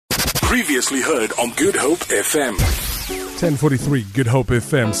Previously heard on Good Hope FM. 10:43 Good Hope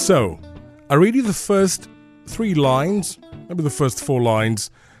FM. So, I read you the first 3 lines, maybe the first 4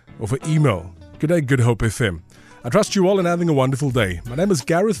 lines of an email. Good day, Good Hope FM. I trust you all and having a wonderful day. My name is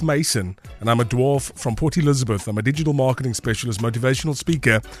Gareth Mason, and I'm a dwarf from Port Elizabeth. I'm a digital marketing specialist, motivational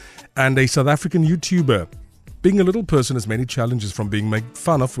speaker, and a South African YouTuber. Being a little person has many challenges, from being made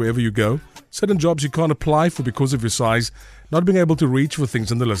fun of wherever you go, certain jobs you can't apply for because of your size, not being able to reach for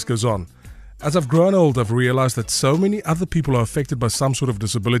things, and the list goes on. As I've grown old, I've realized that so many other people are affected by some sort of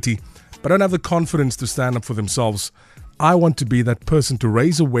disability, but don't have the confidence to stand up for themselves. I want to be that person to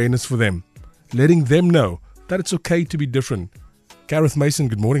raise awareness for them, letting them know that it's okay to be different. Gareth Mason,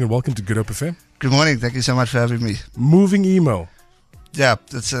 good morning and welcome to Good Hope FM. Good morning. Thank you so much for having me. Moving email. Yeah,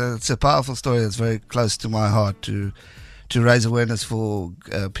 it's a powerful story that's very close to my heart to raise awareness for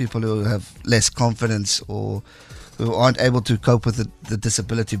people who have less confidence or who aren't able to cope with the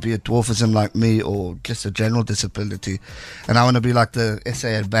disability, be it dwarfism like me or just a general disability. And I want to be like the SA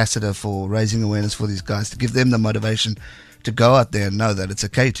ambassador for raising awareness for these guys, to give them the motivation to go out there and know that it's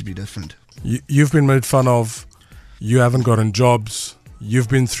okay to be different. You've been made fun of, you haven't gotten jobs, you've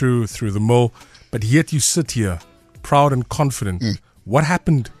been through the mill, but yet you sit here proud and confident. What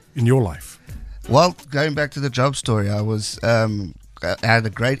happened in your life? Well, going back to the job story, I had a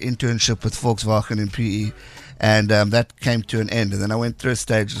great internship with Volkswagen in PE, and that came to an end. And then I went through a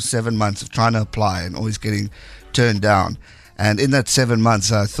stage of 7 months of trying to apply and always getting turned down. And in that 7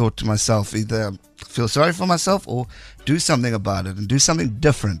 months, I thought to myself, either feel sorry for myself or do something about it and do something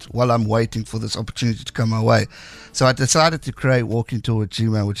different while I'm waiting for this opportunity to come my way. So I decided to create Walking Toward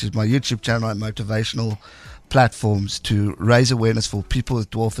Gmail, which is my YouTube channel and motivational platforms to raise awareness for people with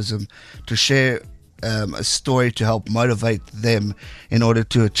dwarfism, to share a story to help motivate them in order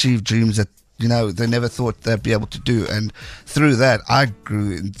to achieve dreams that they never thought they'd be able to do. And through that, I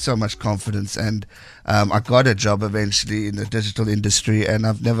grew in so much confidence, and I got a job eventually in the digital industry, and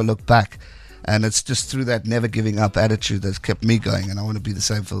I've never looked back. And it's just through that never giving up attitude that's kept me going, and I want to be the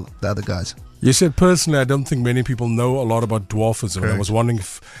same for the other guys. You said, personally, I don't think many people know a lot about dwarfism. Correct. I was wondering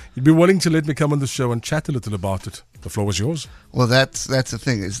if you'd be willing to let me come on the show and chat a little about it. The floor was yours. Well, that's the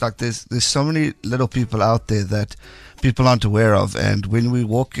thing. It's like there's so many little people out there that people aren't aware of, and when we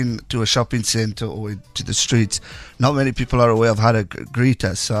walk into a shopping center or to the streets, not many people are aware of how to greet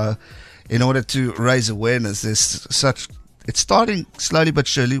us. So in order to raise awareness, it's starting slowly but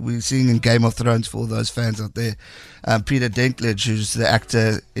surely. We're seeing in Game of Thrones, for all those fans out there, Peter Dinklage, who's the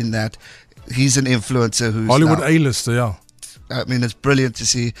actor in that, he's an influencer who's Hollywood A-lister, yeah. I mean, it's brilliant to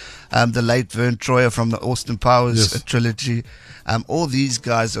see the late Vern Troyer from the Austin Powers trilogy. All these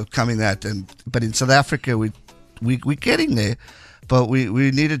guys are coming at, but in South Africa, we're getting there, but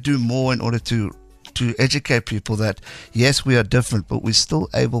we need to do more in order to educate people that yes, we are different, but we're still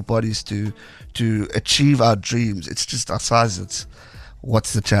able bodies to achieve our dreams. It's just our size. It's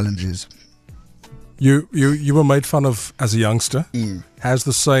what's the challenge is. You were made fun of as a youngster. Has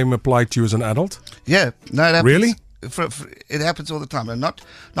the same applied to you as an adult? Yeah, no, it happens. Really? It happens all the time, and not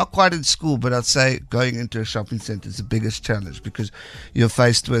quite in school, but I'd say going into a shopping center is the biggest challenge, because you're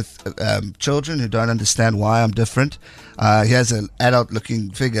faced with children who don't understand why I'm different. He has an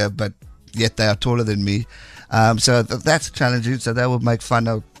adult-looking figure, but yet they are taller than me. So that's challenging. So they will make fun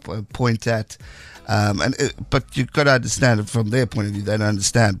of, point at, but you've got to understand it from their point of view. They don't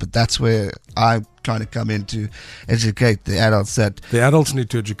understand, but that's where I'm trying to come in to educate the adults. That the adults need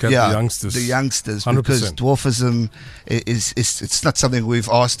to educate the youngsters. The youngsters, 100%. Because dwarfism is it's not something we've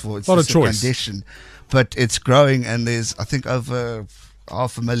asked for. It's not just a choice. Condition, but it's growing, and there's I think over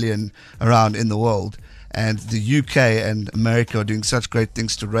 500,000 around in the world. And the UK and America are doing such great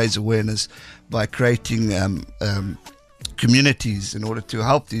things to raise awareness by creating communities in order to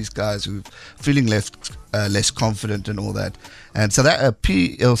help these guys who are feeling less confident and all that. And so that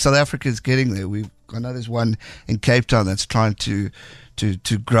South Africa is getting there. I know there's one in Cape Town that's trying to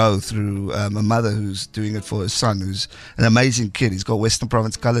grow through a mother who's doing it for her son, who's an amazing kid. He's got Western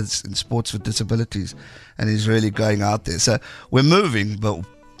Province colours in sports for disabilities, and he's really going out there. So we're moving, but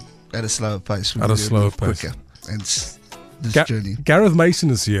at a slower pace. At a slower pace. Quicker. And this journey. Gareth Mason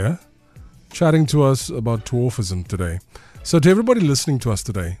is here, chatting to us about dwarfism today. So to everybody listening to us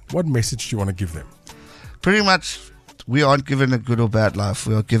today, what message do you want to give them? Pretty much, we aren't given a good or bad life.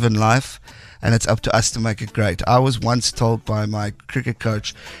 We are given life, and it's up to us to make it great. I was once told by my cricket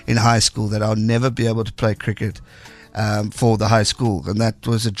coach in high school that I'll never be able to play cricket for the high school, and that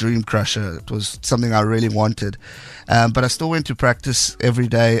was a dream crusher. It was something I really wanted, but I still went to practice every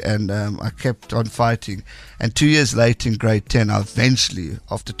day, and I kept on fighting. And 2 years later in grade 10, I eventually,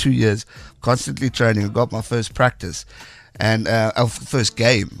 after 2 years constantly training, I got my first practice, and our first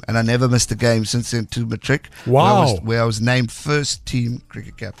game, and I never missed a game since then to matric. Wow. Where I was named first team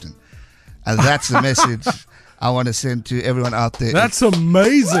cricket captain, and that's the message I want to send to everyone out there. That's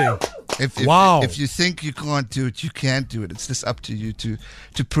amazing. Wow. If you think you can't do it, you can do it. It's just up to you to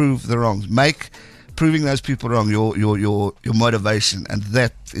prove the wrongs. Proving those people wrong your motivation, and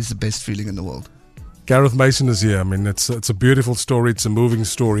that is the best feeling in the world. Gareth Mason is here. I mean, it's a beautiful story. It's a moving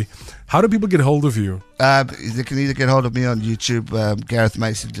story. How do people get hold of you? They can either get hold of me on YouTube, Gareth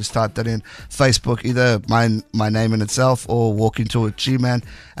Mason, just type that in. Facebook, either my name in itself or Walking Toward G-Man,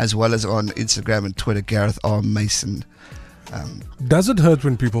 as well as on Instagram and Twitter, Gareth R. Mason. Does it hurt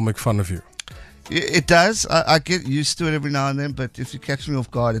when people make fun of you? It does. I get used to it every now and then, but if you catch me off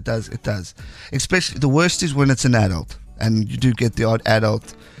guard, it does. Especially, the worst is when it's an adult, and you do get the odd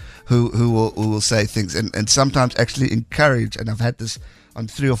adult who will say things and sometimes actually encourage, and I've had this on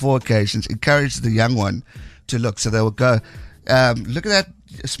 3 or 4 occasions, encourage the young one to look. So they will go, look at that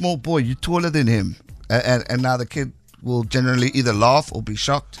small boy, you're taller than him. And now the kid will generally either laugh or be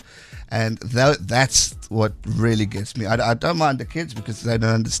shocked. And that's what really gets me. I don't mind the kids because they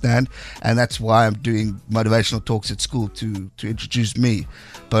don't understand. And that's why I'm doing motivational talks at school to introduce me.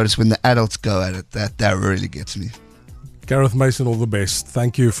 But it's when the adults go at it that really gets me. Gareth Mason, all the best.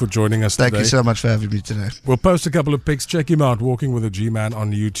 Thank you for joining us today. Thank you so much for having me today. We'll post a couple of pics. Check him out, Walking with a G-Man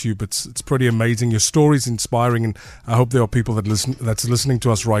on YouTube. It's pretty amazing. Your story's inspiring, and I hope there are people that's listening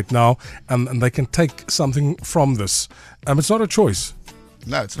to us right now, and they can take something from this. It's not a choice.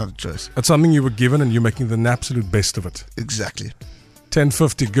 No, it's not a choice. It's something you were given, and you're making the absolute best of it. Exactly.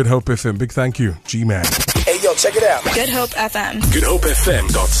 1050 Good Hope FM. Big thank you, G-Man. Hey, yo, check it out. Good Hope FM.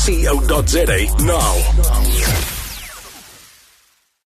 GoodHopeFM.co.za now.